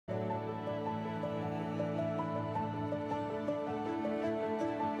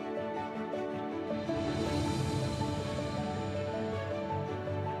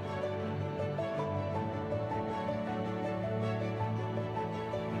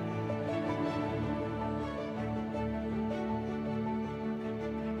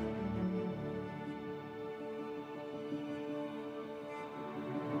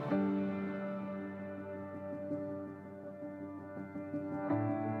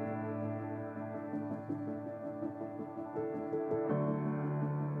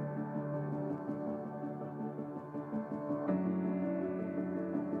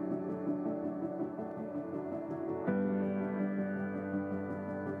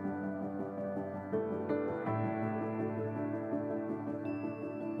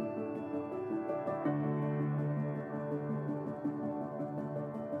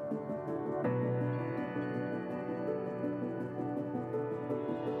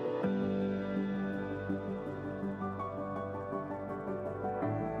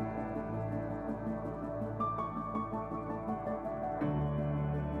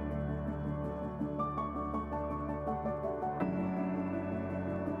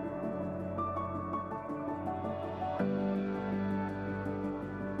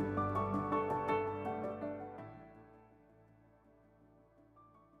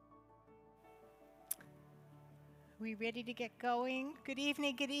we ready to get going? Good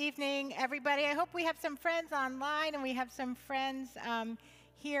evening, everybody. I hope we have some friends online and we have some friends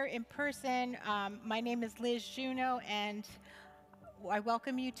here in person. My name is Liz Juno, and I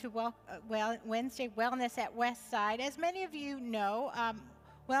welcome you to Wednesday Wellness at Westside. As many of you know,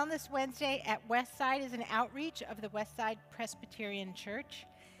 Wellness Wednesday at Westside is an outreach of the Westside Presbyterian Church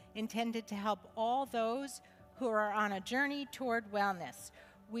intended to help all those who are on a journey toward wellness.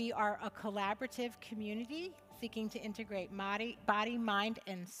 We are a collaborative community seeking to integrate body, mind,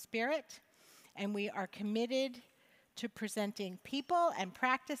 and spirit, and we are committed to presenting people and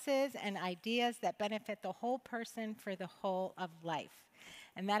practices and ideas that benefit the whole person for the whole of life.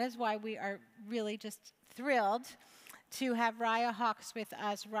 And that is why we are really just thrilled to have Raya Hawks with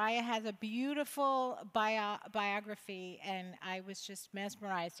us. Raya has a beautiful biography, and I was just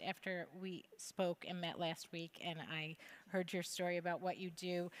mesmerized after we spoke and met last week, and I heard your story about what you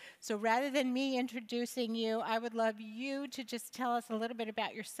do. So rather than me introducing you, I would love you to just tell us a little bit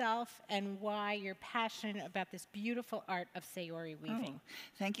about yourself and why you're passionate about this beautiful art of Saori weaving.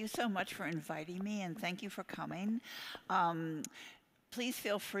 Thank you so much for inviting me, and thank you for coming. Please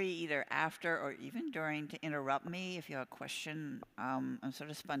feel free either after or even during to interrupt me if you have a question. I'm sort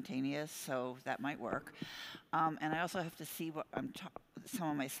of spontaneous, so that might work. And I also have to see what some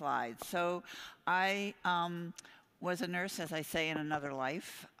of my slides. So I was a nurse, as I say, in another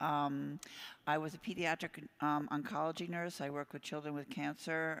life. I was a pediatric oncology nurse. I worked with children with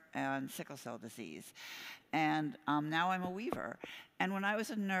cancer and sickle cell disease. And now I'm a weaver. And when I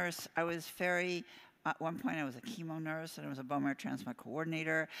was a nurse, I was very... At one point, I was a chemo nurse, and I was a bone marrow transplant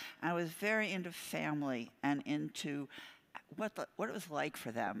coordinator. And I was very into family and into what it was like for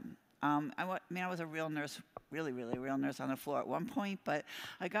them. I was a real nurse, really real nurse on the floor at one point, but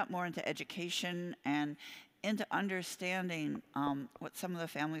I got more into education and into understanding what some of the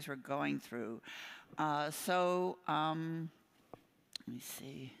families were going through. Let me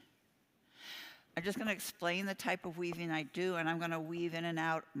see. I'm just going to explain the type of weaving I do, and I'm going to weave in and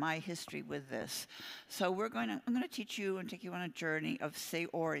out my history with this. So I'm going to teach you and take you on a journey of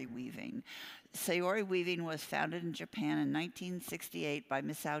Saori weaving. Saori weaving was founded in Japan in 1968 by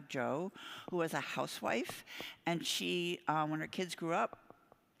Misao Jo, who was a housewife, and she, when her kids grew up,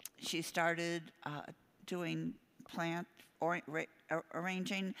 she started doing plant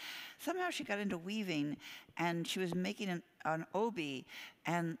arranging. Somehow she got into weaving, and she was making an obi,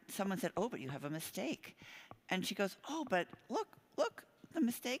 and someone said, "Oh, but you have a mistake." And she goes, "Oh, but look, the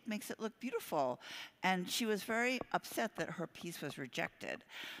mistake makes it look beautiful." And she was very upset that her piece was rejected.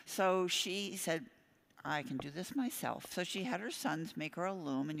 So she said, "I can do this myself." So she had her sons make her a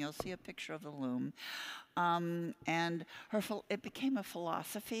loom, and you'll see a picture of the loom. And it became a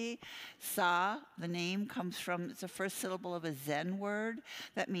philosophy. Sa, the name, comes from, it's the first syllable of a Zen word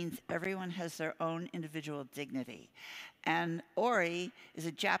that means everyone has their own individual dignity. And ori is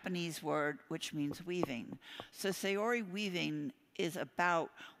a Japanese word which means weaving. So Saori weaving is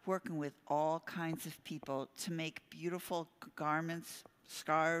about working with all kinds of people to make beautiful garments,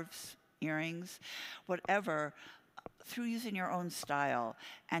 scarves, earrings, whatever, through using your own style.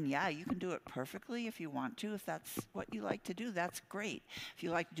 And yeah, you can do it perfectly if you want to. If that's what you like to do, that's great. If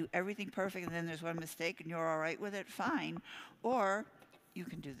you like to do everything perfect and then there's one mistake and you're all right with it, fine. Or you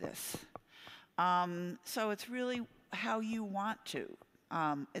can do this. So it's really how you want to.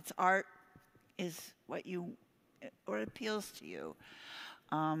 It's art is what appeals to you.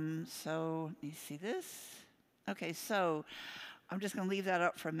 So let me see this. Okay, so I'm just going to leave that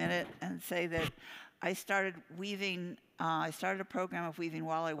up for a minute and say that I started weaving. I started a program of weaving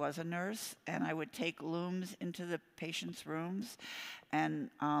while I was a nurse, and I would take looms into the patients' rooms, and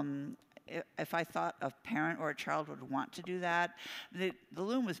if I thought a parent or a child would want to do that, the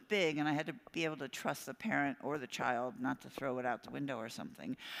loom was big, and I had to be able to trust the parent or the child not to throw it out the window or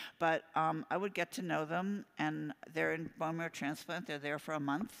something. But I would get to know them, and they're in bone marrow transplant. They're there for a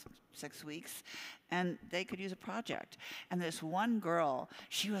month, 6 weeks, and they could use a project. And this one girl,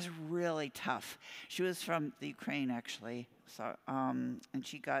 she was really tough. She was from the Ukraine, actually, so, and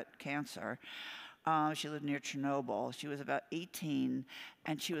she got cancer. She lived near Chernobyl. She was about 18,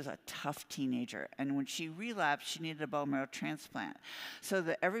 and she was a tough teenager. And when she relapsed, she needed a bone marrow transplant.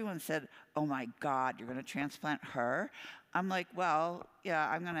 So everyone said, "Oh my God, you're going to transplant her?" I'm like, "Well, yeah,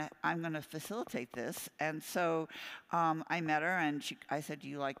 I'm gonna facilitate this." And so I met her, and I said, "Do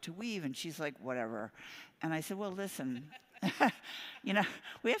you like to weave?" And she's like, "Whatever." And I said, "Well, listen."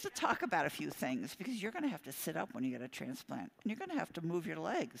 We have to talk about a few things, because you're going to have to sit up when you get a transplant, and you're going to have to move your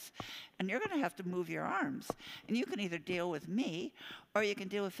legs, and you're going to have to move your arms, and you can either deal with me or you can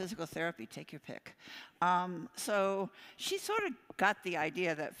deal with physical therapy. Take your pick. So she sort of got the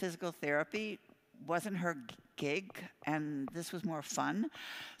idea that physical therapy wasn't her gig, and this was more fun.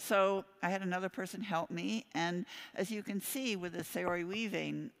 So I had another person help me, and as you can see with the Saori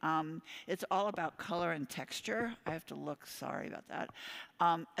weaving, it's all about color and texture. I have to look, sorry about that,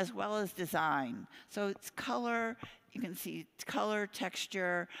 as well as design. So it's color. You can see color,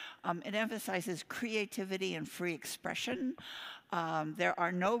 texture. It emphasizes creativity and free expression. There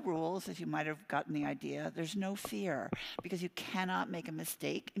are no rules, as you might have gotten the idea. There's no fear, because you cannot make a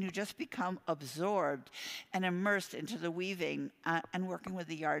mistake, and you just become absorbed and immersed into the weaving and working with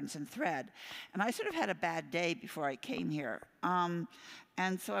the yarns and thread. And I sort of had a bad day before I came here.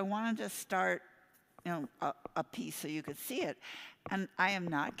 And so I wanted to start a piece so you could see it. And I am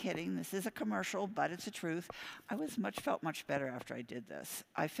not kidding. This is a commercial, but it's the truth. I felt much better after I did this.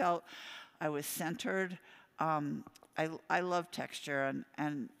 I felt I was centered. I love texture,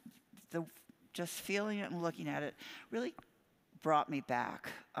 and just feeling it and looking at it really brought me back,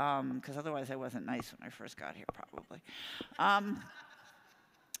 because otherwise I wasn't nice when I first got here, probably.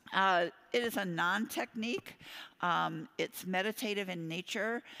 It is a non-technique. It's meditative in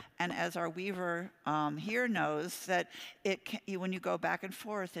nature, and as our weaver here knows, that when you go back and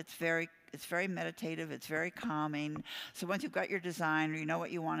forth, it's very meditative, it's very calming. So once you've got your design or you know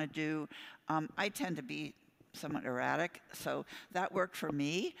what you want to do, I tend to be somewhat erratic, so that worked for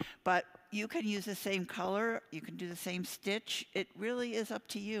me. But you can use the same color, you can do the same stitch. It really is up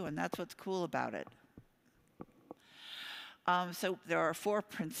to you, and that's what's cool about it. So there are 4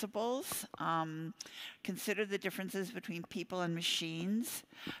 principles. Consider the differences between people and machines.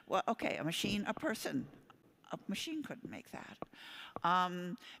 Well, okay, a person. A machine couldn't make that.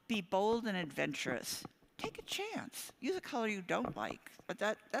 Be bold and adventurous. Take a chance. Use a color you don't like. But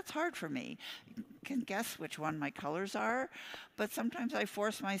that's hard for me. You can guess which one my colors are, but sometimes I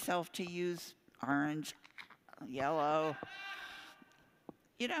force myself to use orange, yellow,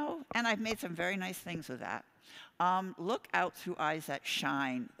 and I've made some very nice things with that. Look out through eyes that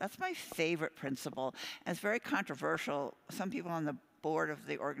shine. That's my favorite principle. And it's very controversial. Some people on the board of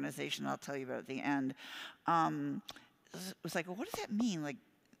the organization, I'll tell you about at the end, was like, well, what does that mean? Like,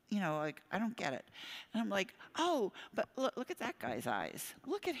 I don't get it. And I'm like, oh, but look at that guy's eyes.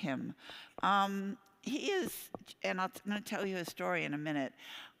 Look at him. He is, and I'm going to tell you a story in a minute.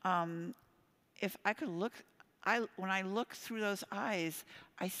 If I could look, when I look through those eyes,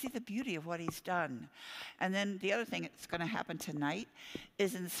 I see the beauty of what he's done. And then the other thing that's going to happen tonight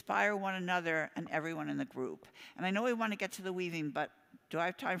is inspire one another and everyone in the group. And I know we want to get to the weaving, but do I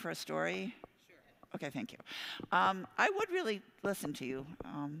have time for a story? Okay, thank you. I would really listen to you.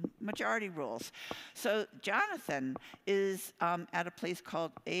 Majority rules. So Jonathan is at a place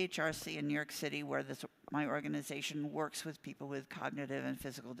called AHRC in New York City, where my organization works with people with cognitive and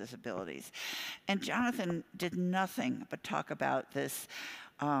physical disabilities. And Jonathan did nothing but talk about this,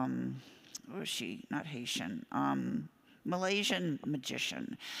 what was she? Not Haitian. Malaysian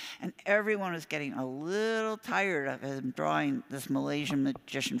magician. And everyone was getting a little tired of him drawing this Malaysian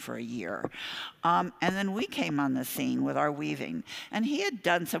magician for a year. And then we came on the scene with our weaving. And he had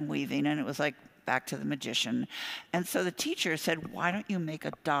done some weaving, and it was like back to the magician. And so the teacher said, why don't you make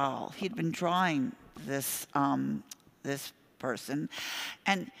a doll? He'd been drawing this person,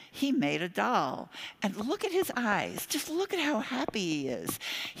 and he made a doll. And look at his eyes. Just look at how happy he is.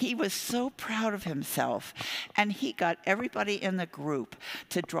 He was so proud of himself. And he got everybody in the group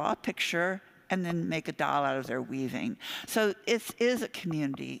to draw a picture and then make a doll out of their weaving. So it is a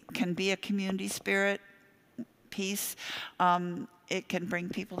community, can be a community spirit piece. It can bring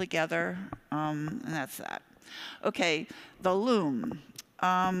people together, and that's that. Okay, the loom.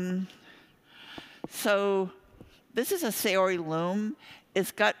 So this is a Saori loom.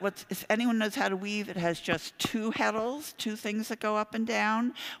 It's got if anyone knows how to weave, it has just 2 heddles, 2 things that go up and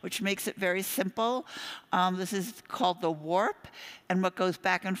down, which makes it very simple. This is called the warp, and what goes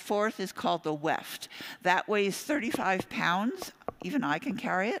back and forth is called the weft. That weighs 35 pounds. Even I can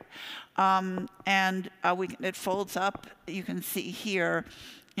carry it. It folds up. You can see here,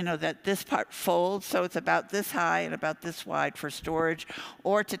 that this part folds, so it's about this high and about this wide for storage.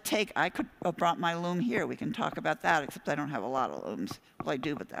 Or to take, I could have brought my loom here. We can talk about that, except I don't have a lot of looms. Well, I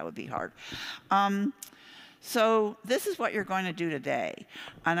do, but that would be hard. So this is what you're going to do today.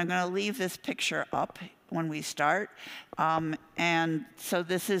 And I'm going to leave this picture up when we start. And so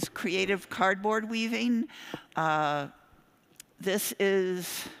this is creative cardboard weaving. This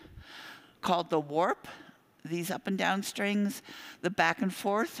is called the warp. These up and down strings, the back and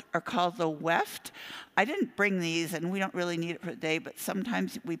forth, are called the weft. I didn't bring these, and we don't really need it for the day, but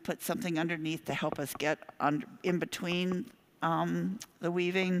sometimes we put something underneath to help us get in between the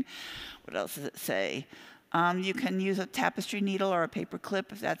weaving. What else does it say? You can use a tapestry needle or a paper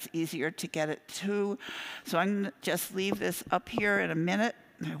clip if that's easier to get it to. So I'm going to just leave this up here in a minute.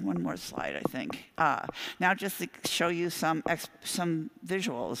 I have one more slide, I think. Now just to show you some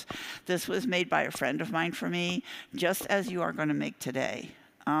visuals. This was made by a friend of mine for me, just as you are going to make today.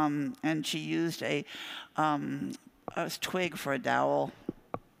 And she used a twig for a dowel.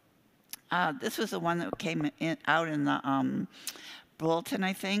 This was the one that came out in the bulletin,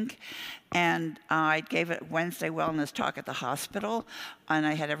 I think. And I gave a Wednesday wellness talk at the hospital, and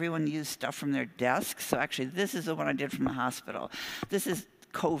I had everyone use stuff from their desks. So actually, this is the one I did from the hospital. This is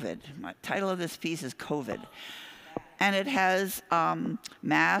COVID. My title of this piece is COVID. And it has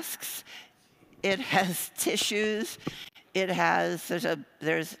masks. It has tissues. It has,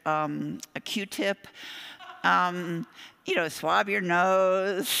 there's a Q-tip. Swab your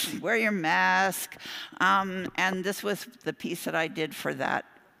nose, wear your mask. And this was the piece that I did for that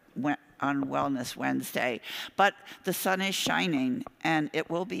on Wellness Wednesday. But the sun is shining, and it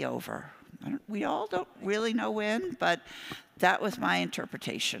will be over. We all don't really know when, but that was my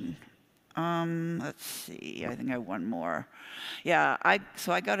interpretation. Let's see, I think I have one more. Yeah,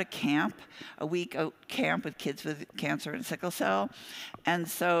 so I go to camp, a week out camp with kids with cancer and sickle cell. And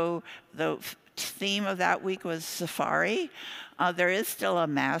so the theme of that week was safari. There is still a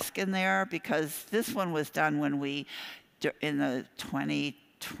mask in there because this one was done when in the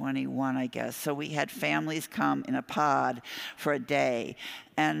 2021, I guess. So we had families come in a pod for a day.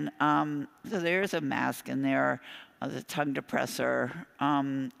 And so there's a mask in there, the tongue depressor,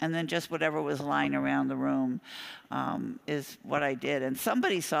 and then just whatever was lying around the room is what I did. And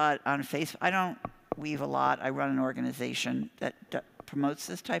somebody saw it on Facebook. I don't weave a lot. I run an organization that promotes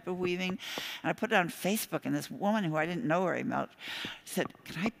this type of weaving. And I put it on Facebook, and this woman who I didn't know very much said,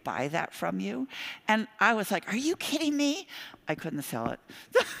 "Can I buy that from you?" And I was like, "Are you kidding me?" I couldn't sell it.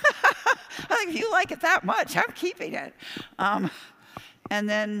 I think, if you like it that much, I'm keeping it. And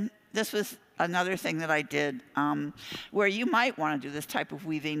then this was another thing that I did where you might want to do this type of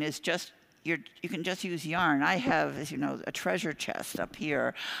weaving is just you can just use yarn. I have, as you know, a treasure chest up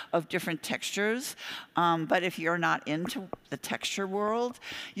here of different textures. But if you're not into the texture world,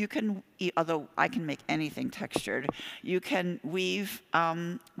 you can, although I can make anything textured, you can weave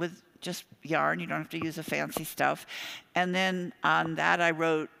with just yarn. You don't have to use the fancy stuff. And then on that I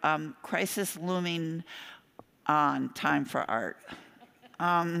wrote, "Crisis looming on, time for art."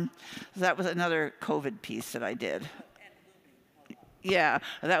 So that was another COVID piece that I did. Yeah,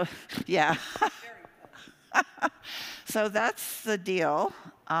 yeah. So that's the deal.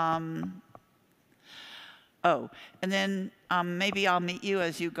 Oh, and then maybe I'll meet you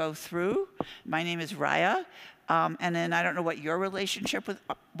as you go through. My name is Raya. And then I don't know what your relationship with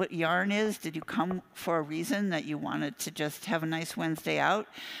what yarn is. Did you come for a reason that you wanted to just have a nice Wednesday out?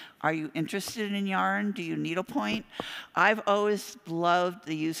 Are you interested in yarn? Do you needlepoint? I've always loved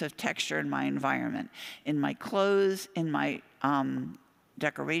the use of texture in my environment, in my clothes, in my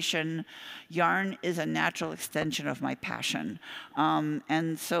decoration. Yarn is a natural extension of my passion.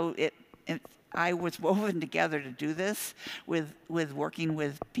 And so I was woven together to do this with working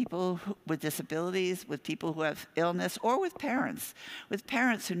with people with disabilities, with people who have illness, or with parents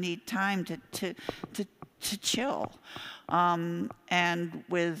who need time to chill, and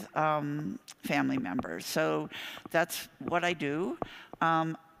with family members. So that's what I do.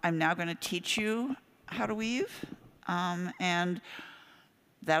 I'm now going to teach you how to weave, and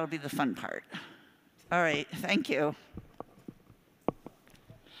that'll be the fun part. All right, thank you.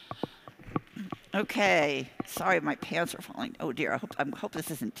 Okay, sorry, my pants are falling. Oh dear, I hope this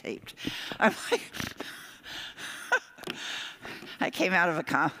isn't taped. I'm like, I came out of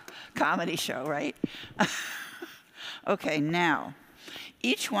a comedy show, right? Okay, now,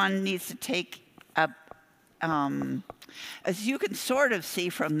 each one needs to take a, as you can sort of see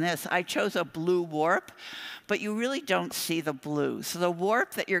from this, I chose a blue warp, but you really don't see the blue. So the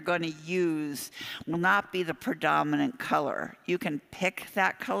warp that you're going to use will not be the predominant color. You can pick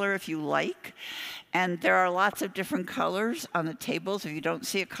that color if you like. And there are lots of different colors on the tables. If you don't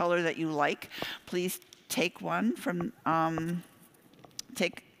see a color that you like, please take one from,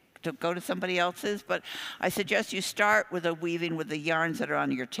 to go to somebody else's. But I suggest you start with a weaving with the yarns that are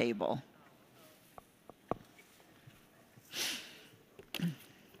on your table.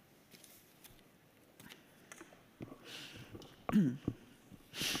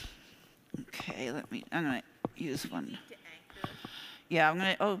 Okay, I'm going to use one. Yeah, I'm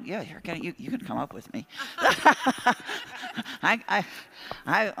going to, oh, yeah, you can come up with me. I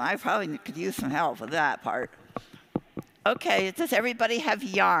probably could use some help with that part. Okay, does everybody have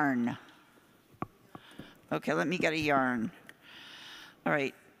yarn? Okay, let me get a yarn. All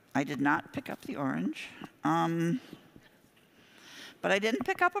right, I did not pick up the orange. But I didn't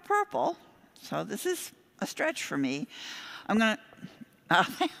pick up a purple, so this is a stretch for me. I'm going to, I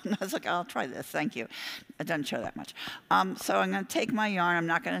was like, I'll try this, thank you. It doesn't show that much. So I'm going to take my yarn, I'm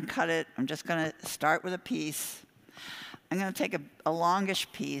not going to cut it, I'm just going to start with a piece. I'm going to take a longish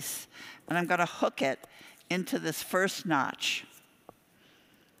piece, and I'm going to hook it into this first notch.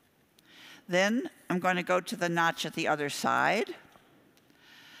 Then I'm going to go to the notch at the other side,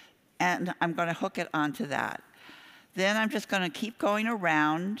 and I'm going to hook it onto that. Then I'm just going to keep going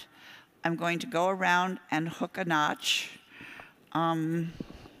around. I'm going to go around and hook a notch.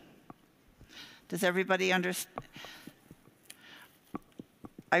 Does everybody understand?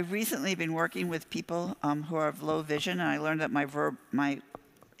 I've recently been working with people who are of low vision, and I learned that my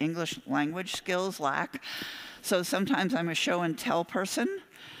English language skills lack. So sometimes I'm a show and tell person.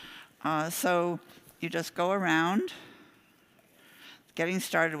 So you just go around. Getting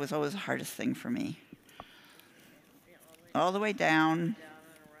started was always the hardest thing for me. All the way down.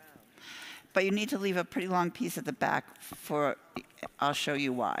 But you need to leave a pretty long piece at the back for, I'll show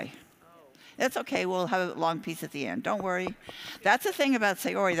you why. That's okay, we'll have a long piece at the end. Don't worry. That's the thing about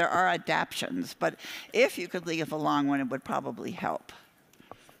Saori, there are adaptions, but if you could leave a long one, it would probably help.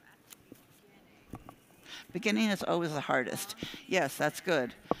 Beginning is always the hardest. Yes, that's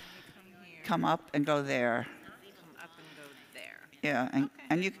good. Come up and go there. Come up and go there. Yeah,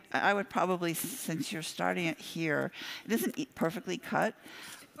 and you, I would probably, since you're starting it here, it isn't perfectly cut,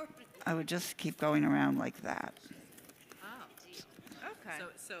 I would just keep going around like that. Oh, okay.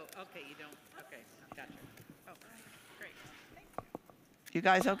 So okay, you don't, okay, gotcha. Oh, great. Thank you. You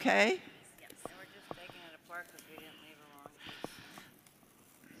guys okay? Yes. And we're just taking it apart because we didn't leave a long piece.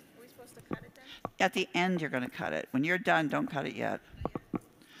 Are we supposed to cut it then? At the end, you're going to cut it. When you're done, don't cut it yet. Look,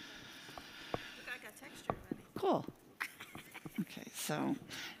 I got texture already. Cool. Okay, so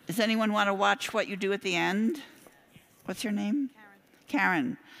does anyone want to watch what you do at the end? What's your name?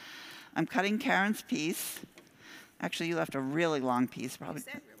 Karen. Karen. I'm cutting Karen's piece. Actually, you left a really long piece. Probably. You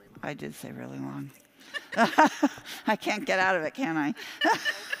said really long. I did say really long. I can't get out of it, can I?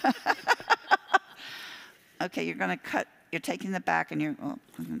 Okay, you're going to cut. You're taking the back, and I'm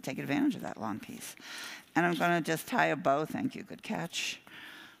going to take advantage of that long piece. And I'm going to just tie a bow. Thank you. Good catch.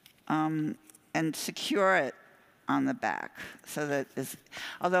 And secure it on the back so that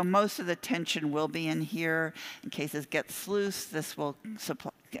although most of the tension will be in here, in case it gets loose, this will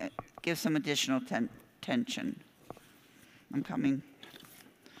give some additional tension. I'm coming.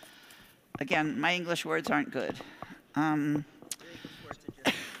 Again, my English words aren't good.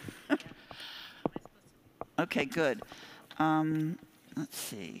 Okay, good. Let's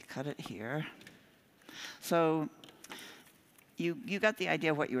see, cut it here. So you got the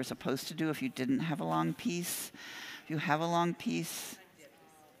idea of what you were supposed to do if you didn't have a long piece. If you have a long piece,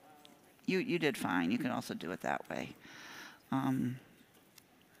 you did fine. You can also do it that way.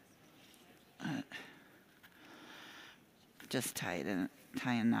 Just tie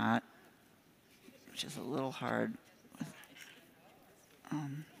a knot, which is a little hard.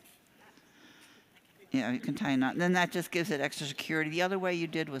 Yeah, you can tie a knot. And then that just gives it extra security. The other way you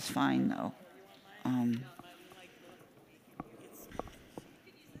did was fine, though.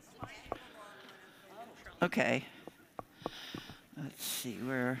 Okay. Let's see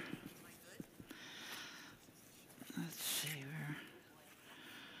where.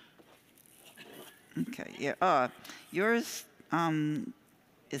 Okay. Yeah. Yours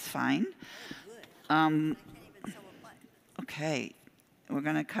is fine. Okay. We're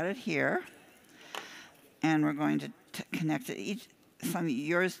going to cut it here, and we're going to connect it.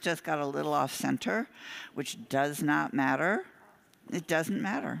 Yours just got a little off center, which does not matter. It doesn't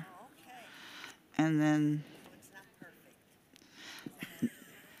matter. And then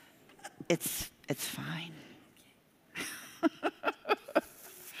it's fine.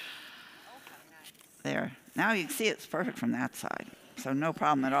 There. Now you can see it's perfect from that side. So no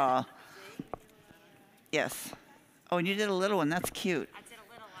problem at all. Yes. Oh, and you did a little one. That's cute. I did a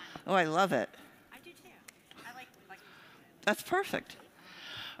little one. Oh, I love it. I do too. I like That's perfect.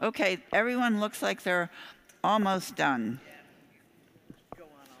 Okay, everyone looks like they're almost done. Go on,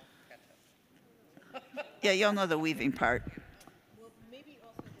 I'll catch up. Yeah, you'll know the weaving part. Well, maybe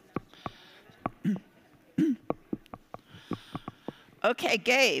also Okay,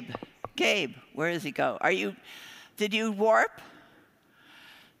 Gabe. Gabe, where does he go? Did you warp?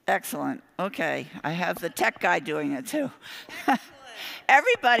 Excellent. Okay, I have the tech guy doing it too.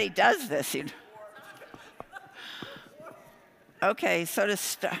 Everybody does this. Okay, so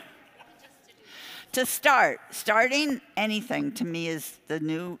starting anything to me is the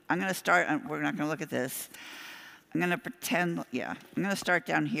new. I'm going to start. We're not going to look at this. I'm going to pretend, yeah, I'm going to start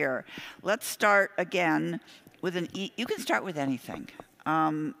down here. Let's start again with you can start with anything.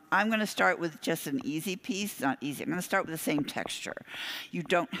 I'm going to start with just an easy piece, not easy. I'm going to start with the same texture. You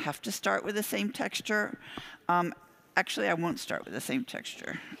don't have to start with the same texture. Actually, I won't start with the same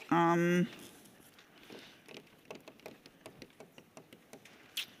texture.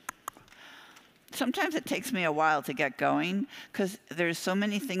 Sometimes it takes me a while to get going because there's so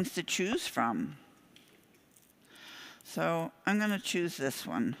many things to choose from. So I'm going to choose this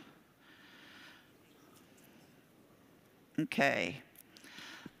one. Okay.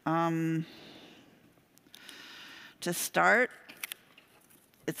 To start,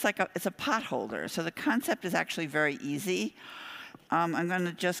 it's a pot holder. So the concept is actually very easy. I'm going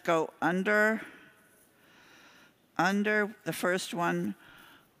to just go under the first one,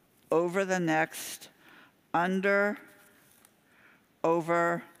 over the next, under,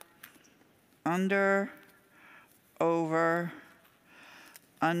 over, under, over,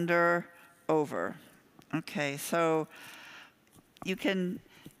 under, over. Okay, so you can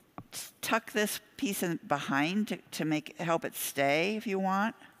tuck this piece in behind to help it stay if you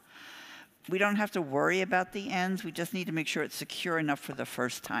want. We don't have to worry about the ends. We just need to make sure it's secure enough for the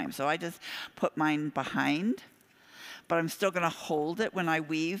first time. So I just put mine behind, but I'm still going to hold it when I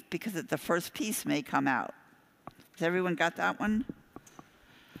weave because the first piece may come out. Has everyone got that one?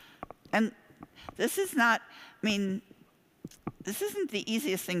 And this is not, this isn't the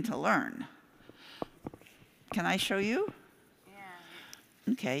easiest thing to learn. Can I show you?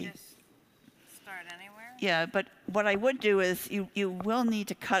 Yeah. Okay. Just start anywhere? Yeah, but what I would do is you will need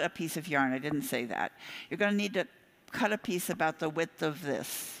to cut a piece of yarn. I didn't say that. You're going to need to cut a piece about the width of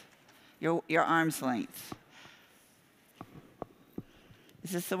this, your arm's length.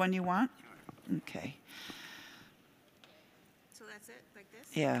 Is this the one you want? Sure. Okay. So that's it, like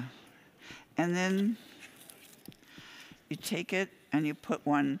this? Yeah. And then you take it and you put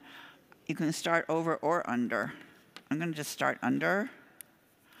one. You can start over or under. I'm going to just start under.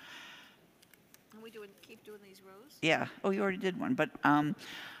 And we keep doing these rows? Yeah. Oh, you already did one. But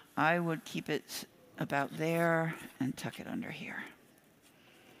I would keep it about there and tuck it under here.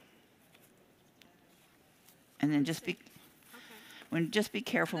 And then just be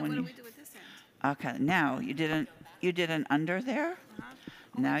careful Then when what you. do we do with this end? Okay. Now you did an under there. Uh-huh.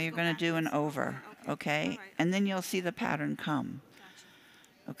 Now you're going to do an over. Okay. All right. And then you'll see the pattern come.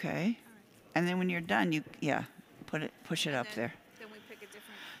 Gotcha. Okay. All right. And then when you're done, push it up there. Then we pick a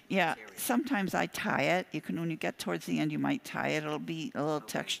different Yeah, material. sometimes I tie it. When you get towards the end, you might tie it. It'll be a little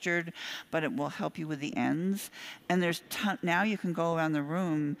textured, but it will help you with the ends. And now you can go around the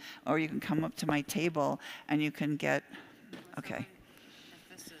room, or you can come up to my table, and you can get, okay.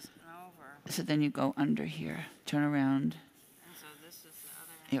 If this is an over, So then you go under here, turn around. and so this is the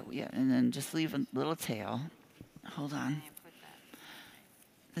other end. Yeah, and then just leave a little tail. Hold on. And you put that.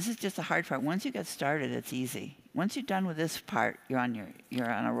 This is just the hard part. Once you get started, it's easy. Once you're done with this part, you're on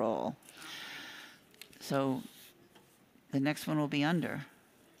a roll. So the next one will be under.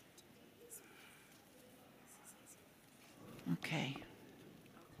 Okay.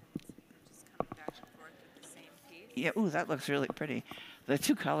 Just coming back and forth with the same piece. Yeah. Ooh, that looks really pretty. The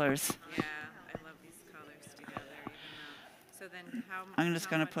two colors. Yeah, I love these colors together. Even though, so then how? I'm just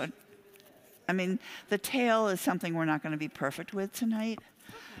going to put. The tail is something we're not going to be perfect with tonight.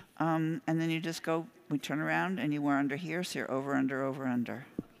 And then you just go. We turn around and you were under here, so you're over, under, over, under.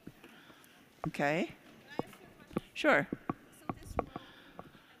 Okay. Sure. So this row,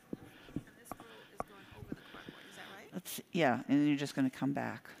 and this row is going over the corkboard. Is that right? Yeah, and then you're just going to come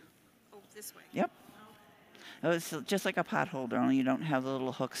back. Oh, this way. Yep. Oh, it's just like a pot holder, only you don't have the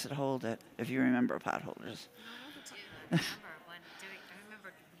little hooks that hold it, if you remember pot holders. I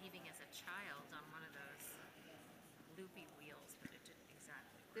remember weaving as a child on one of those loopy wheels, but it didn't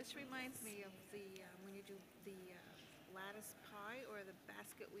exactly. This reminds me of the when you do the lattice pie or the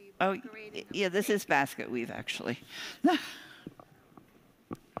basket weave. Oh, decorating the yeah, this is basket weave, actually. So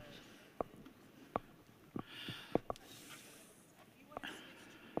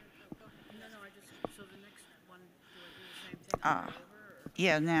the next one, do I do the same thing?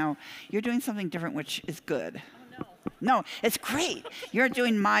 Yeah, now, you're doing something different, which is good. Oh, no. No, it's great. You're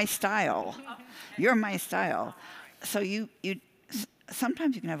doing my style. You're my style. So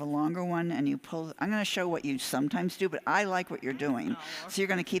sometimes you can have a longer one and you pull. I'm going to show what you sometimes do, but I like what you're doing. So you're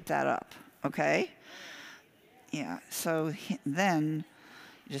going to keep that up, okay? Yeah, so then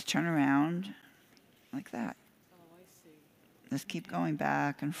you just turn around like that. Oh, I see. Just keep going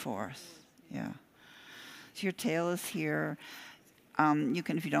back and forth. Yeah. So your tail is here. You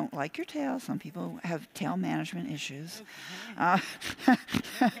can, if you don't like your tail, some people have tail management issues.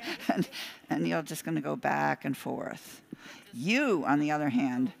 And you're just going to go back and forth. You, on the other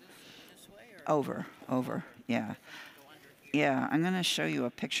hand, over, yeah. Yeah, I'm going to show you a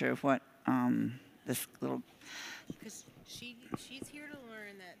picture of what this little... Because she's here to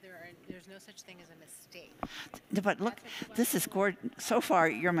learn that there's no such thing as a mistake. But look, this is gorgeous. So far,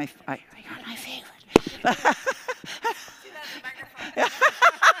 you're my favorite. You're my favorite.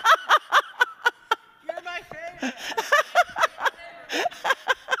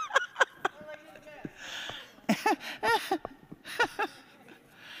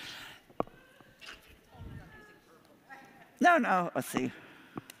 No, let's see.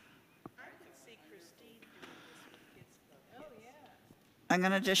 I'm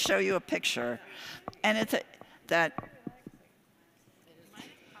going to just show you a picture. And it's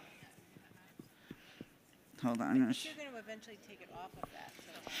hold on. You're going to eventually take it off of that.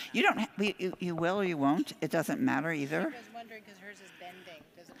 So You don't. You will or you won't. It doesn't matter either. I was wondering because hers is bending.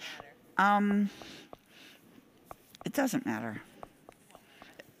 Does it matter? It doesn't matter.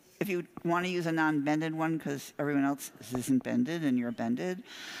 If you want to use a non-bended one because everyone else isn't bended and you're bended,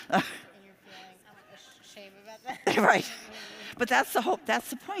 And you're feeling shame about that? right? But that's the hope.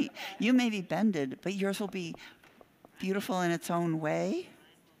 That's the point. You may be bended, but yours will be beautiful in its own way.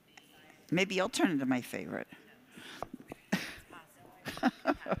 Maybe you'll turn into my favorite.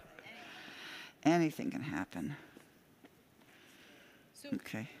 Anything can happen. So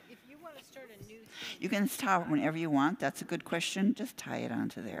Okay. if you want to start a new thing, You can stop whenever you want. That's a good question. Just tie it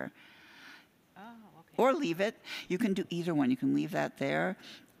onto there. oh, okay. Or leave it. You can do either one. You can leave that there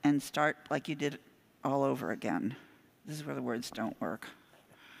and start like you did all over again. This is where the words don't work.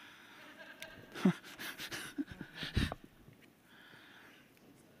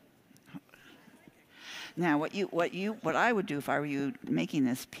 Now, what I would do if I were you making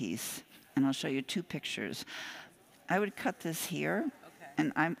this piece, and I'll show you two pictures. I would cut this here,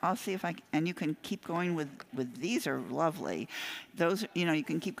 and I'll see if and you can keep going with these are lovely. Those, you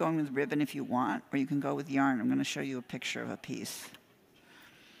can keep going with ribbon if you want, or you can go with yarn. I'm going to show you a picture of a piece.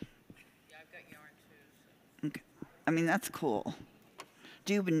 Yeah, I've got yarn too. So. Okay. I mean, that's cool.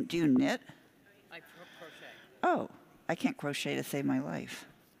 Do you knit? I crochet. Oh, I can't crochet to save my life.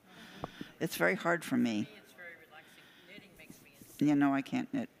 It's very hard for me. It's very relaxing. Knitting makes me insane. Yeah, no, I can't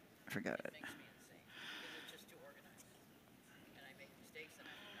knit. Forget it. Makes me insane because it's just too organized. And I make mistakes and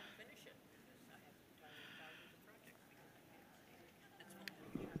I don't want to finish it because I have thousands of projects because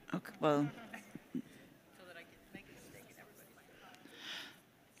Okay, well, so that I can make a mistake and everybody likes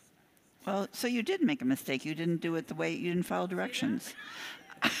it. so you did make a mistake. You didn't do it the way you didn't follow directions.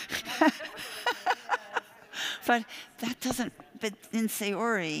 But that doesn't. But in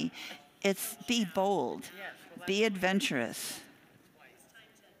Saori, it's be bold, be adventurous.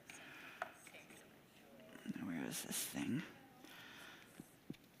 Where is this thing?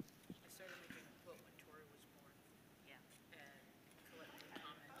 I started making a quilt when Tori was born. Yeah. And Colette made a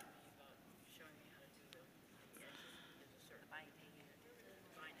comment to me about showing me how to do the edges. There's a certain binding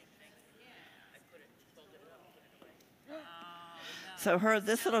thing. I put it, folded it up, put it away. So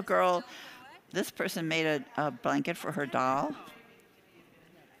this little girl, this person made a blanket for her doll.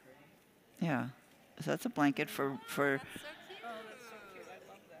 Yeah, so that's a blanket for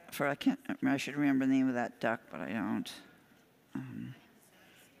I should remember the name of that duck, but I don't.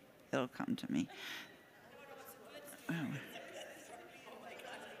 It'll come to me. Oh.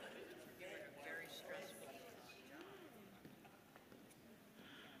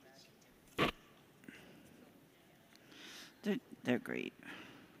 They're great.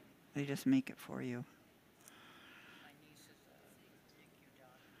 They just make it for you.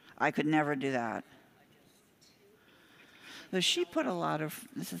 I could never do that. So she put a lot of,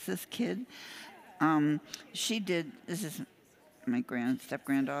 this kid. This is my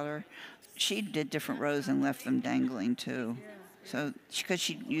step-granddaughter. She did different rows and left them dangling too. So, because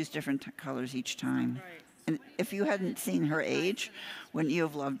she used different colors each time. And if you hadn't seen her age, wouldn't you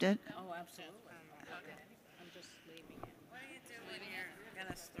have loved it? Oh, absolutely. Okay. I'm just leaving it. What are you doing here? You're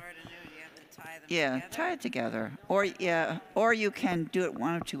going to start anew. You have to tie them Yeah, together? tie it together. Or you can do it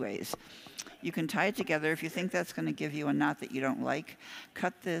one of two ways. You can tie it together. If you think that's going to give you a knot that you don't like,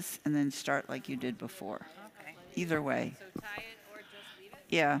 cut this and then start like you did before. Okay. Either way. So tie it or just leave it?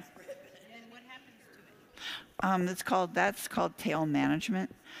 Yeah. And then what happens to it? That's called tail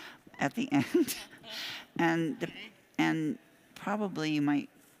management at the end. and probably you might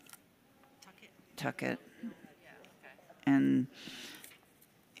tuck it. And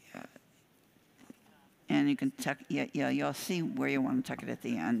you can tuck, you'll see where you want to tuck it at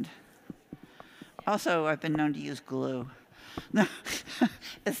the end. Also, I've been known to use glue. No,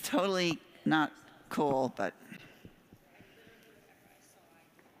 it's totally not cool, but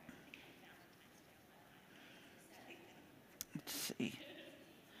let's see.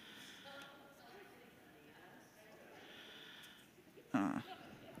 Uh,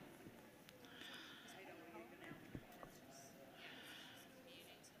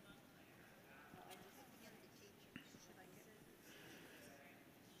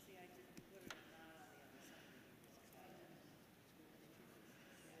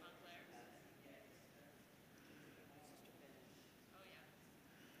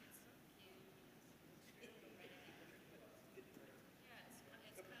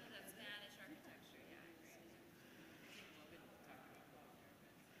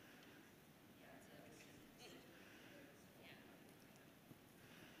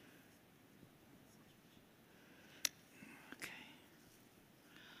 okay.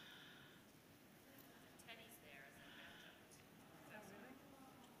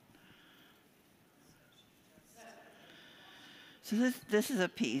 So this is a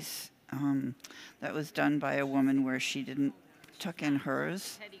piece that was done by a woman where she didn't tuck in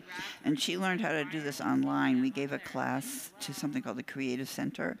hers, and she learned how to do this online. We gave a class to something called the Creative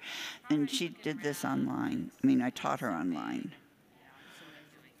Center, and she did this online. I mean, I taught her online.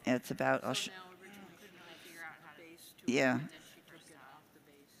 It's about, yeah,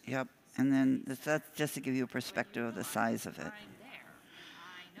 yep. And then that's just to give you a perspective of the size of it.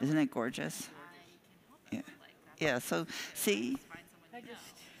 Isn't it gorgeous? Yeah. Yeah, so see,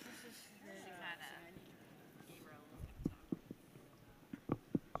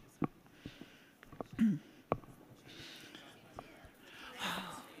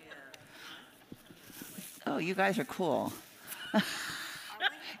 oh, you guys are cool.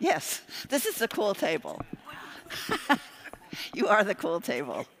 Yes, this is the cool table. You are the cool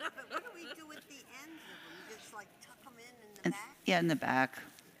table. But what do we do with the ends of them? Just like tuck them in the And, back? yeah, in the back.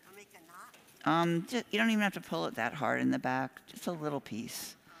 Or make a knot? You don't even have to pull it that hard in the back. Just a little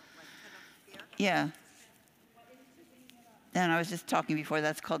piece. Like cut up here? Yeah. And I was just talking before,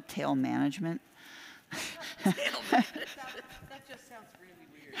 that's called tail management. That just sounds really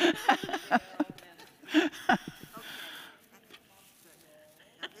weird.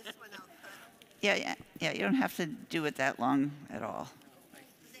 Now this one I'll cut. Yeah, you don't have to do it that long at all.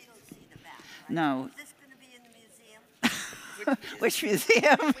 They don't see the back, right? No. Is this going to be in the museum? Which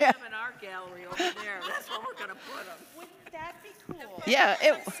museum? We have an art gallery over there. That's where we're gonna put them. Wouldn't that be cool? Yeah,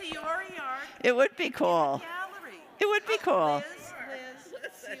 Saori art it would be cool. gallery. It would be cool.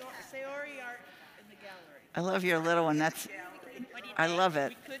 Liz, Saori art in the gallery. I love your little one. I love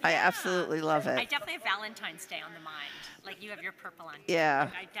it. I absolutely love I it. definitely have Valentine's Day on the mind. Like you have your purple on. Yeah.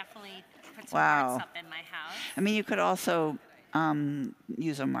 I definitely put some Wow. hearts up in my house. I mean, you could also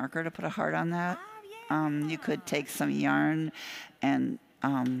use a marker to put a heart on that. You could take some yarn and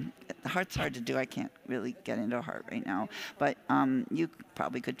the heart's hard to do. I can't really get into a heart right now. But you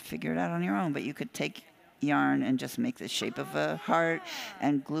probably could figure it out on your own. But you could take yarn and just make the shape of a heart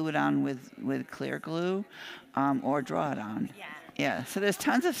and glue it on with clear glue or draw it on. Yeah. Yeah, so there's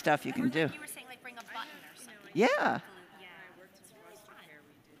tons of stuff you can do. You were saying like bring a button or something. Yeah, Yeah. It's really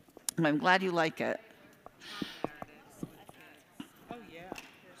fun. I'm glad you like it. Oh yeah.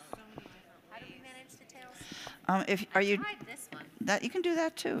 How do we manage the tails? Are you Tried this one. that you can do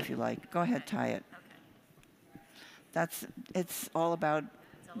that too if you like. Go ahead, tie it. Okay. It's all about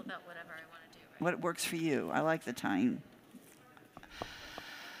It's all about whatever I want to do, right? what works for you. I like the tying.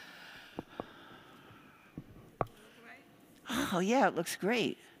 Oh yeah, it looks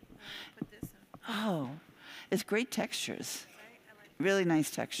great. Put this in. Oh, it's great textures. Really nice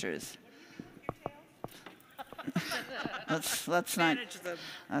textures. Let's not Manage them.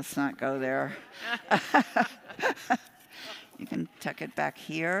 let's not go there. You can tuck it back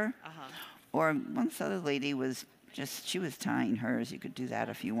here. Uh-huh. Or once the other lady was she was tying hers. You could do that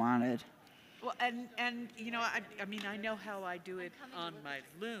if you wanted. Well, and you know, I mean, I know how I do it on my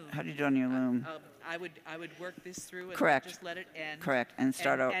loom. How do you do on your loom? I would work this through and Correct. just let it end. Correct, and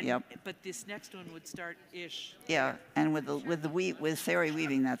start out. Yep. But this next one would start ish. Yeah, and with Saori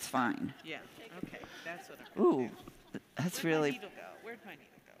Weaving, that's fine. Yeah. Okay. That's what I'm gonna Ooh, do. that's Where'd my really needle go? Where'd my needle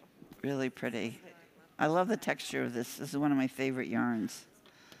go? really pretty. I love the texture of this. This is one of my favorite yarns.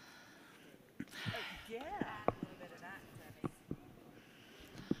 Yeah.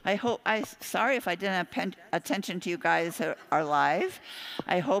 Sorry if I didn't pay attention to you guys who are live.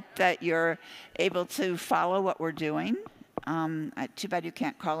 I hope that you're able to follow what we're doing. Too bad you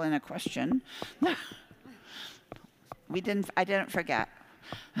can't call in a question. I didn't forget.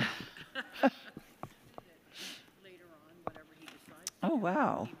 Later on, whatever he decides. Oh,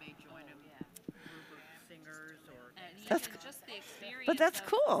 wow. He may join a group of singers or That's And just the experience but that's of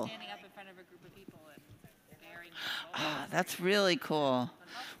cool. standing up in front of a group of people and bearing your Ah, soul. that's really cool.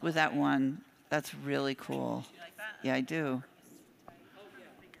 With that one, that's really cool. You like that? Yeah, I do.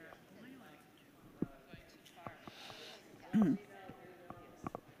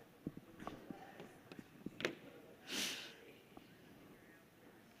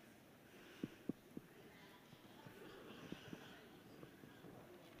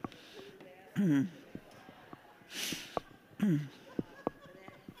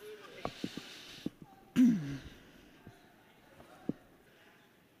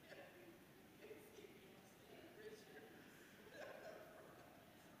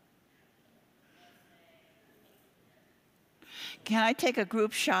 Can I take a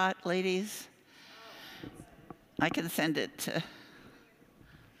group shot, ladies? I can send it to.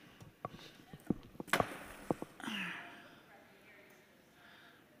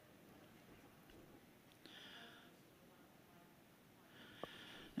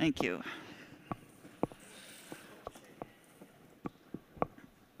 Thank you.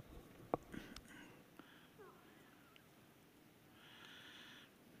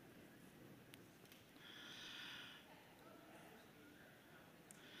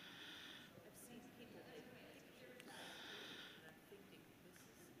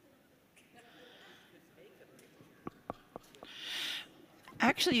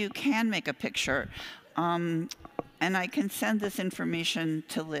 Actually, you can make a picture. And I can send this information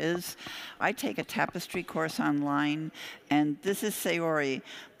to Liz. I take a tapestry course online, and this is Saori,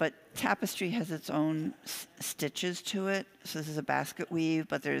 but tapestry has its own stitches to it. So this is a basket weave,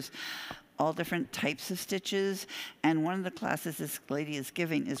 but there's all different types of stitches. And one of the classes this lady is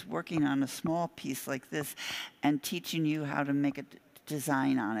giving is working on a small piece like this and teaching you how to make a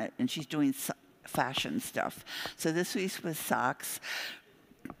design on it. And she's doing fashion stuff. So this week was socks.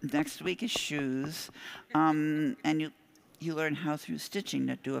 Next week is shoes, and you learn how through stitching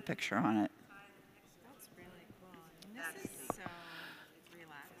to do a picture on it. That's really cool. And this is so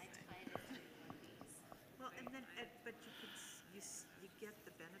relaxing. Well, and then, but you could, you get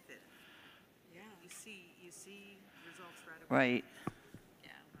the benefit. Yeah. You see results right away. Right.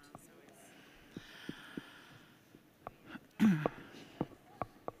 Yeah. So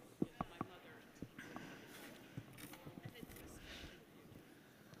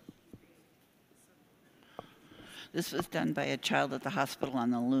This was done by a child at the hospital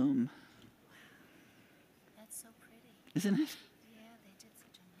on the loom, that's so pretty. isn't it? Yeah, they did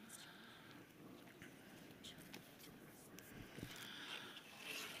such a nice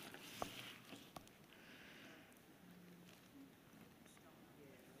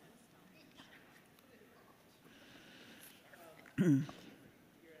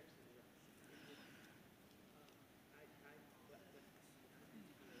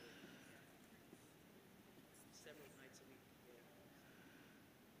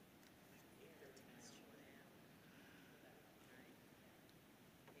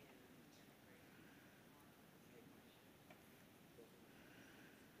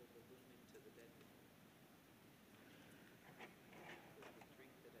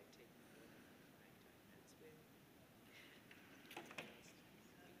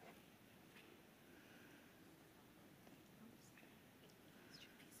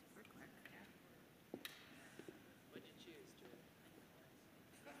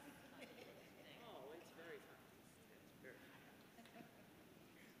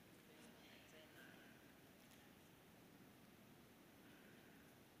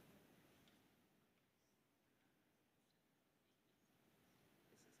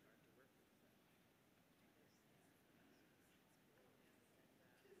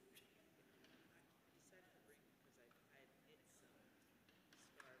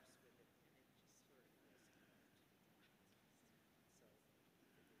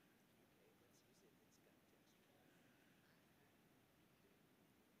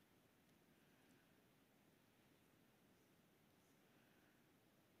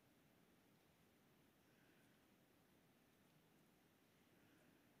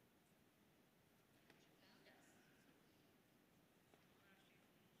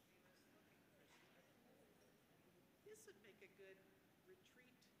This would make a good retreat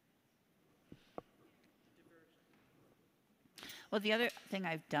diversion. Well, the other thing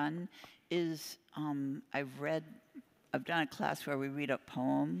I've done is I've done a class where we read a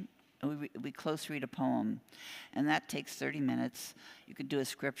poem. We close read a poem, and that takes 30 minutes. You could do a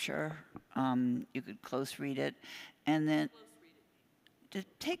scripture. You could close read it, and then to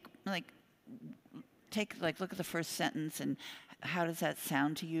look at the first sentence and how does that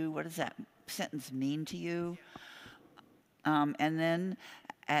sound to you? What does that sentence mean to you? And then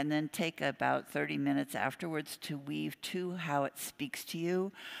and then take about 30 minutes afterwards to weave to how it speaks to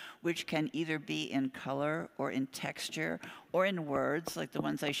you, which can either be in color or in texture or in words, like the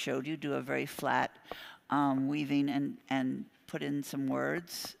ones I showed you. Do a very flat weaving and put in some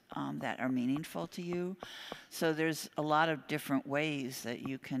words that are meaningful to you. So there's a lot of different ways that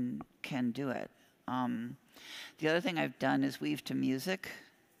you can do it. The other thing I've done is weave to music.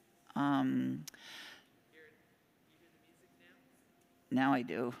 Now I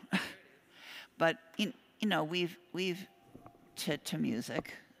do. But, you know, weave to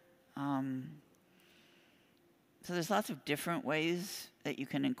music. So there's lots of different ways that you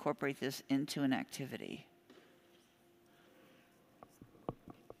can incorporate this into an activity.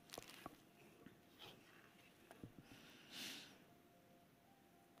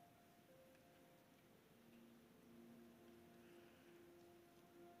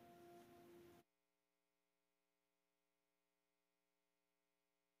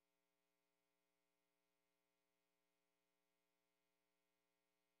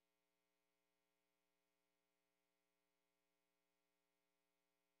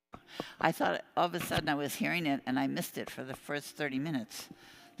 I thought all of a sudden I was hearing it and I missed it for the first 30 minutes.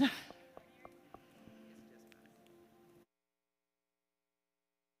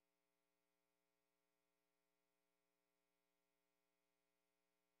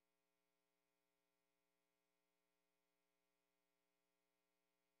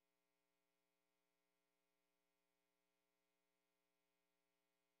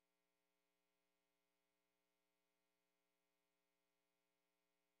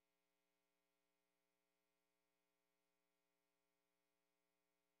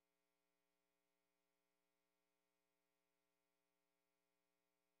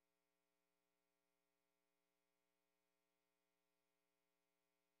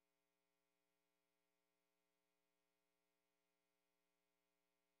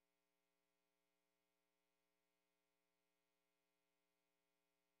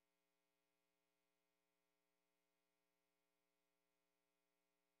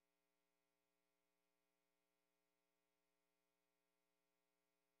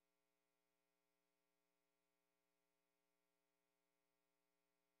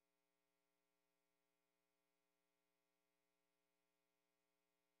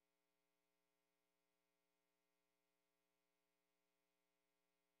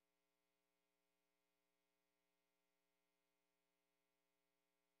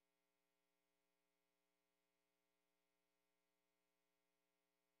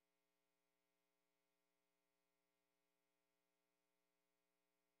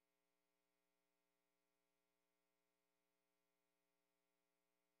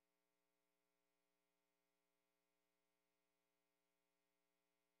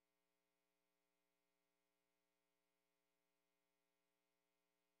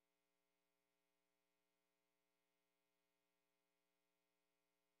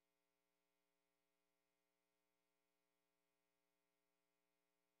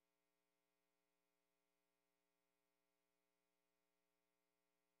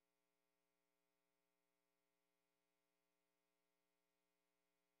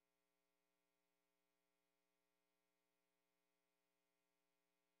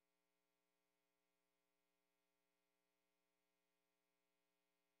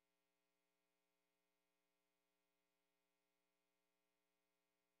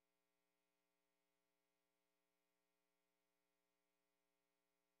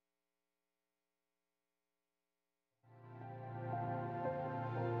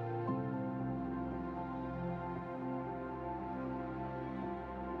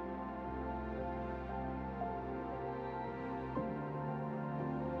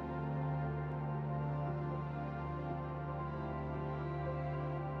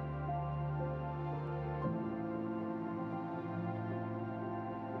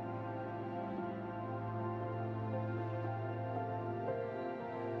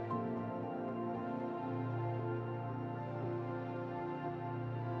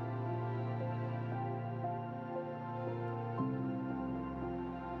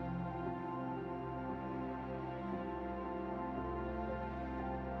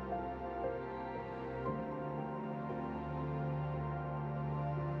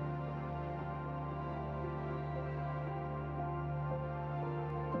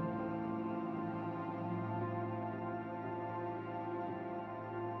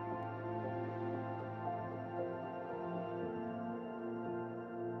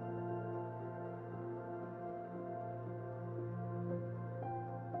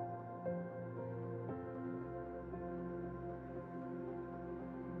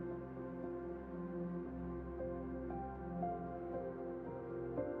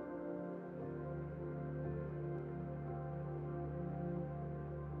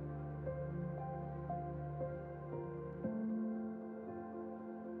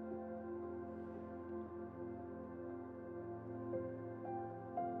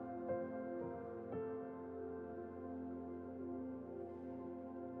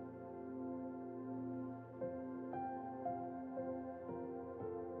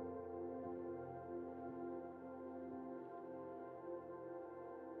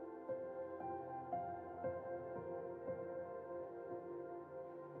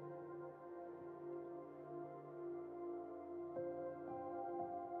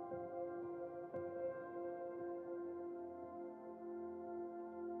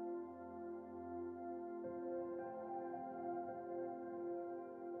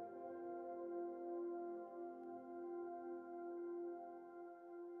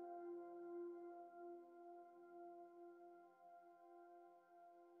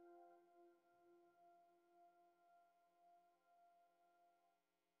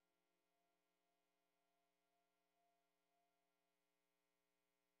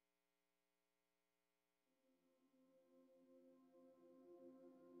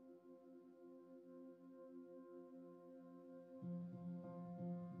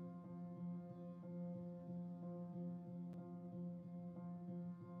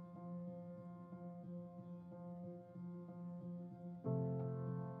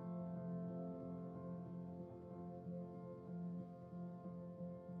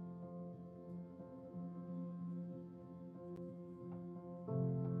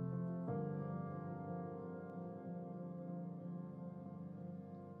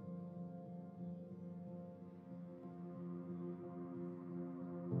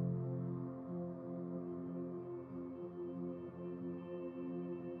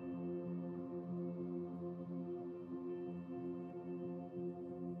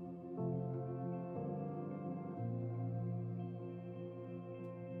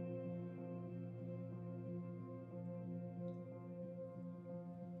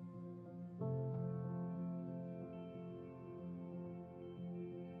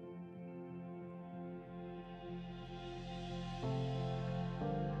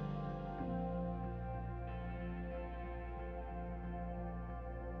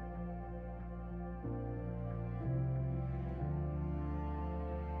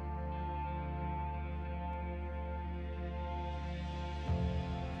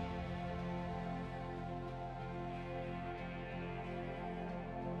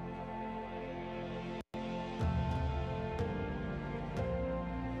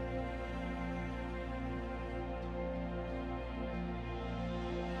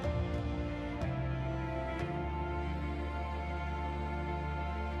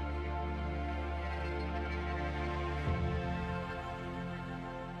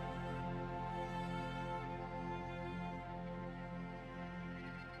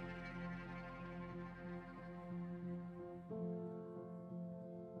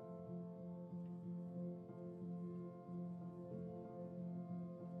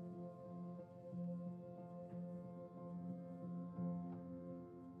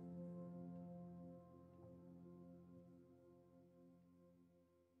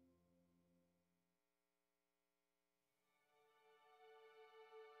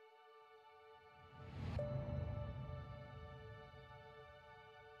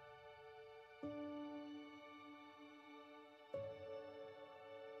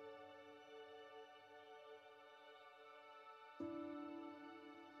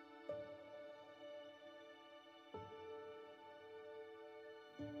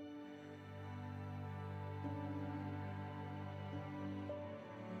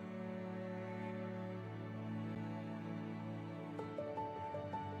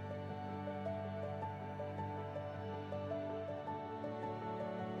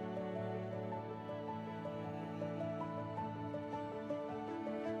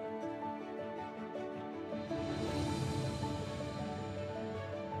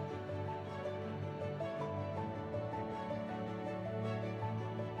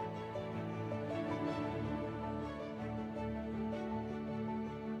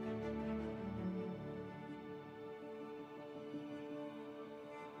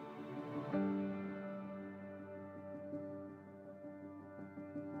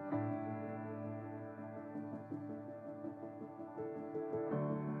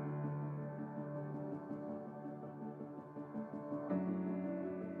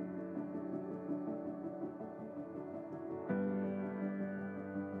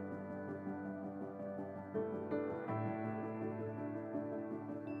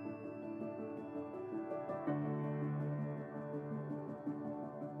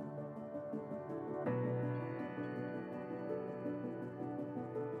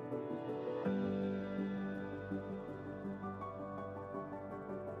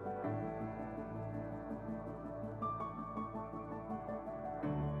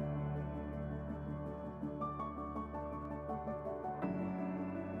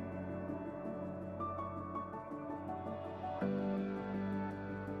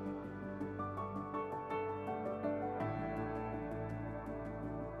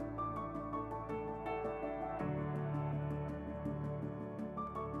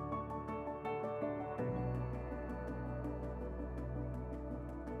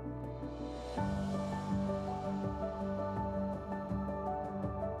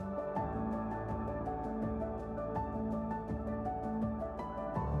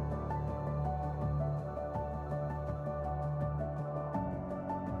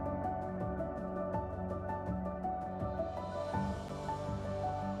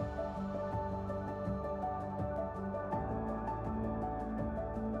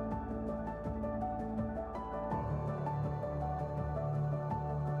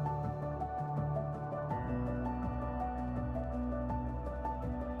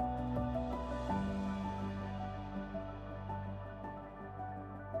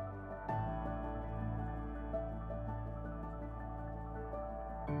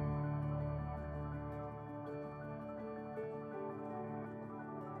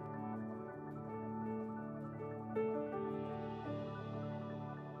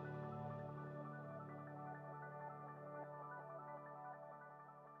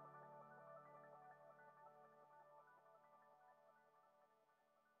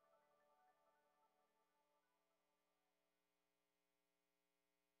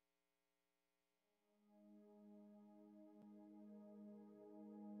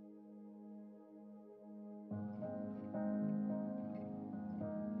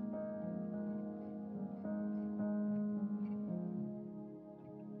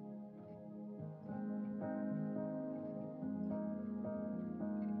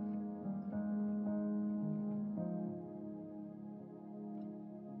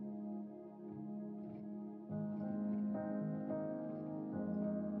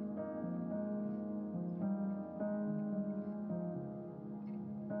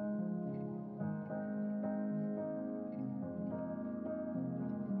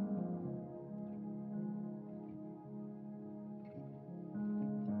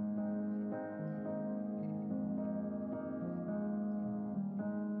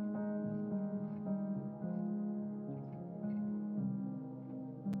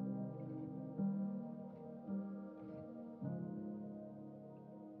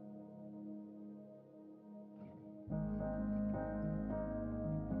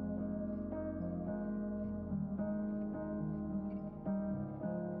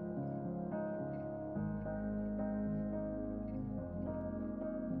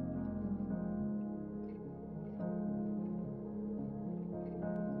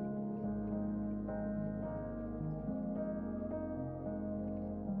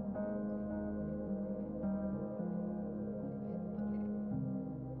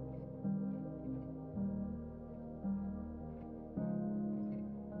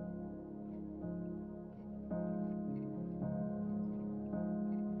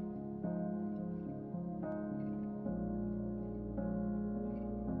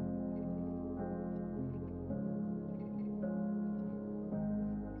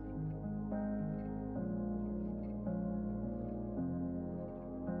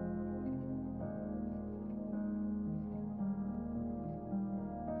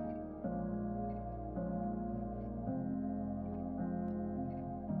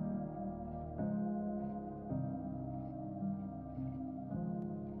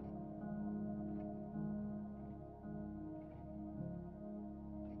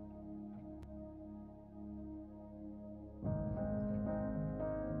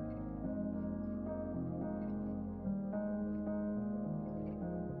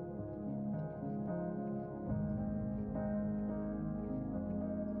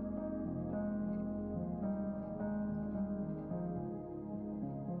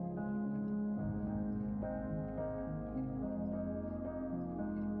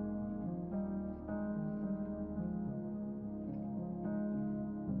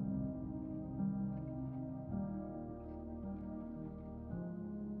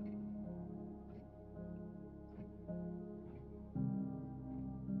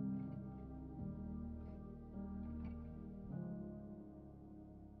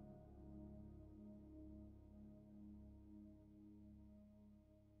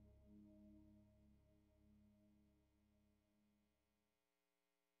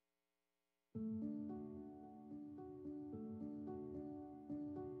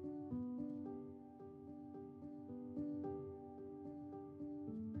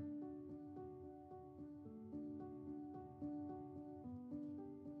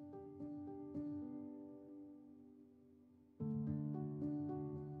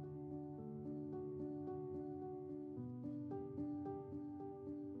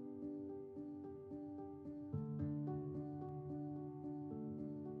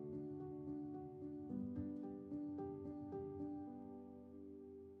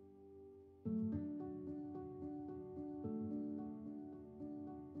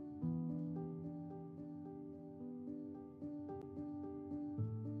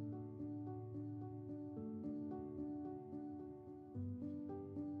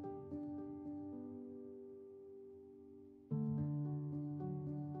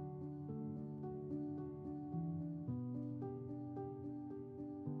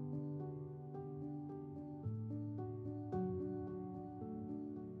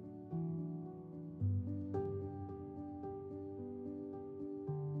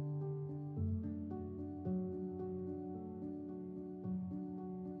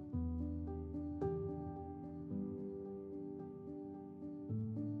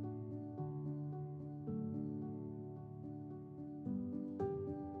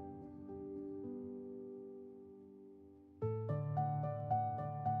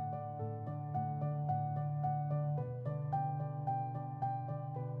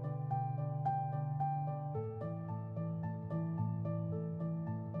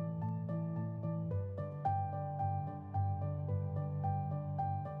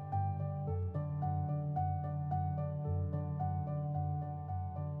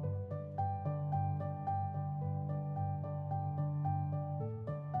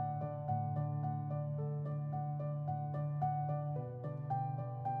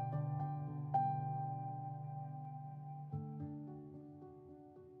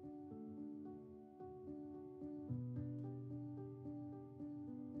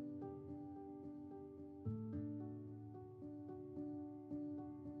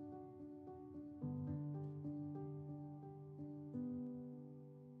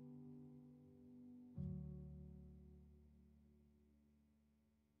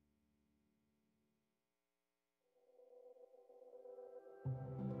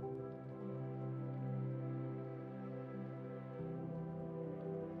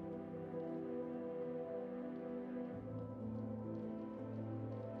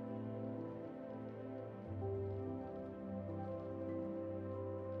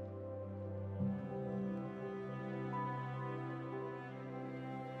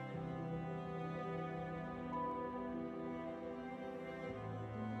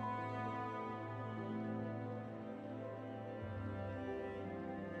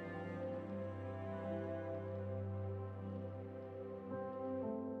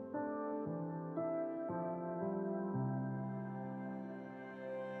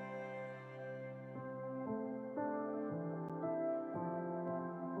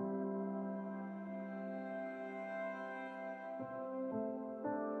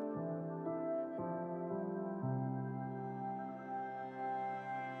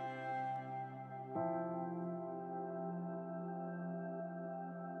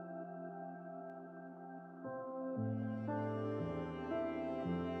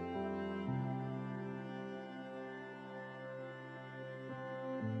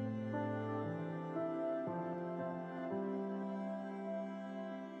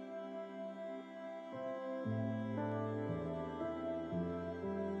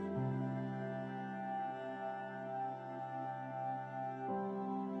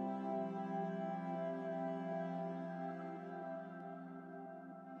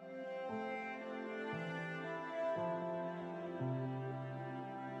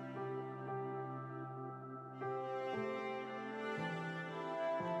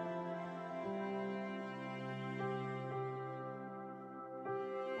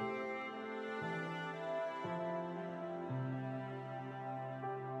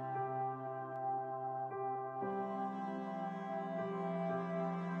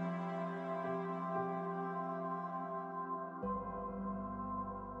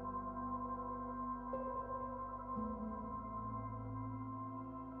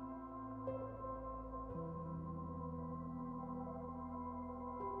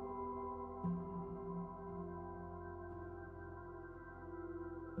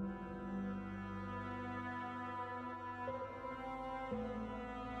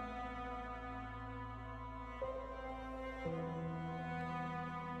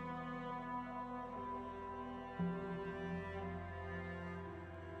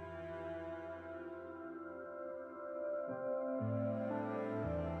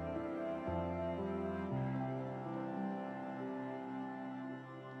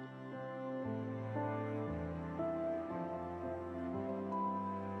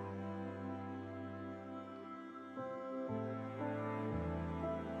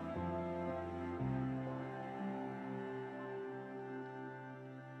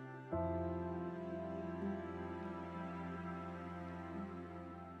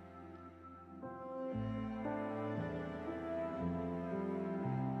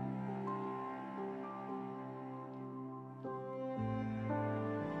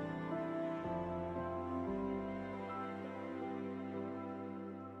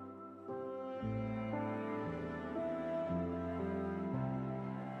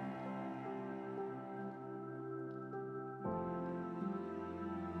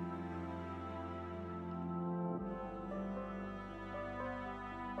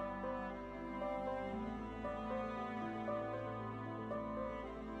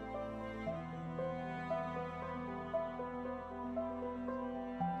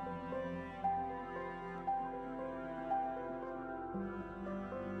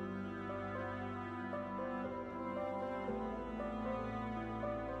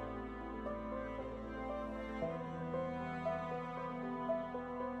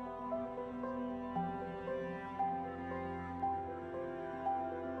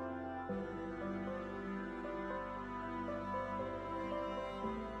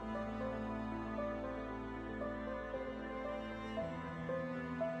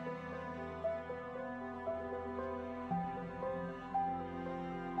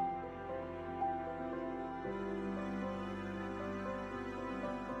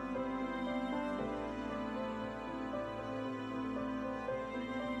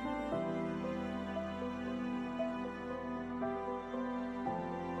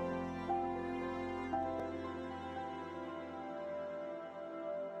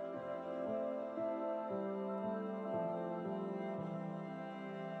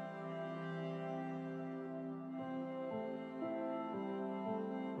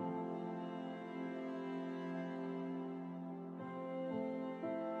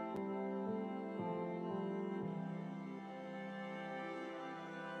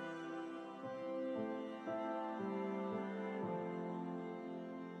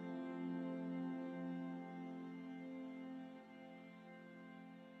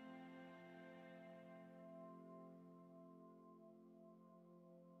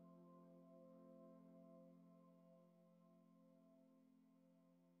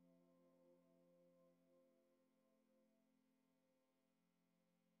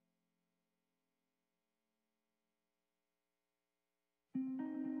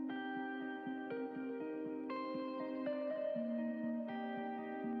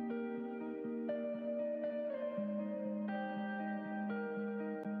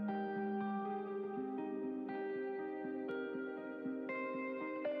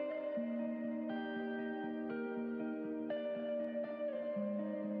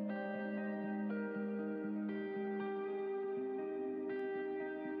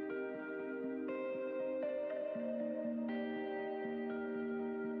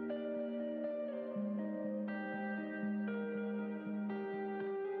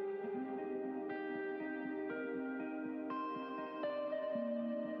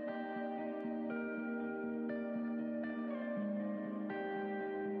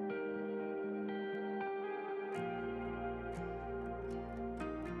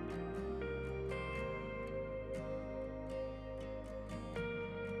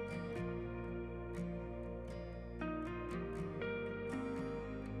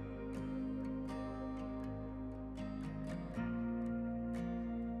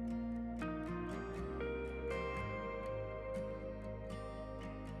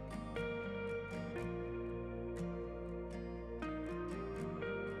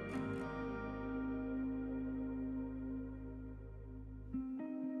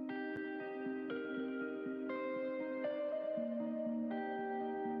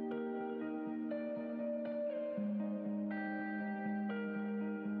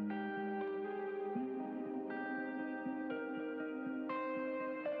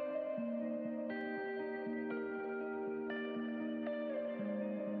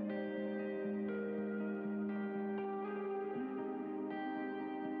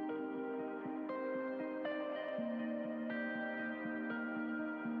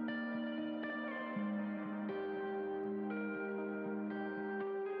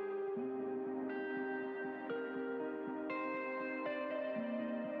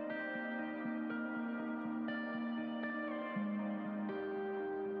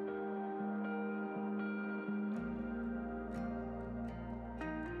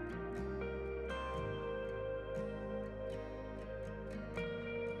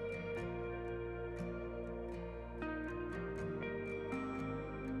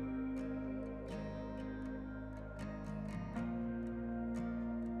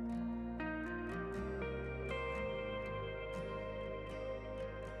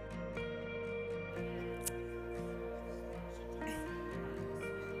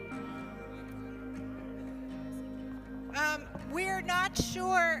 we're not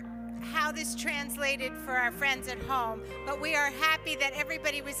sure how this translated for our friends at home, but we are happy that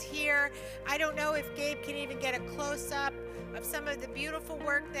everybody was here. I don't know if Gabe can even get a close-up of some of the beautiful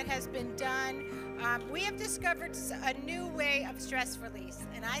work that has been done. We have discovered a new way of stress release,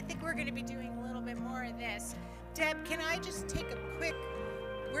 and I think we're going to be doing a little bit more of this. Deb, can I just take a quick,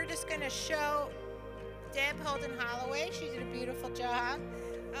 we're just going to show Deb Holden Holloway. She did a beautiful job.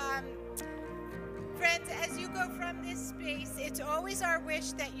 Friends, as you go from this space, it's always our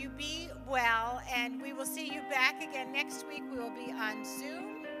wish that you be well, and we will see you back again next week. We will be on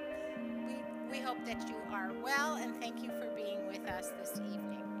Zoom. We hope that you are well, and thank you for being with us this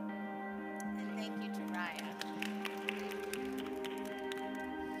evening. And thank you to Raya.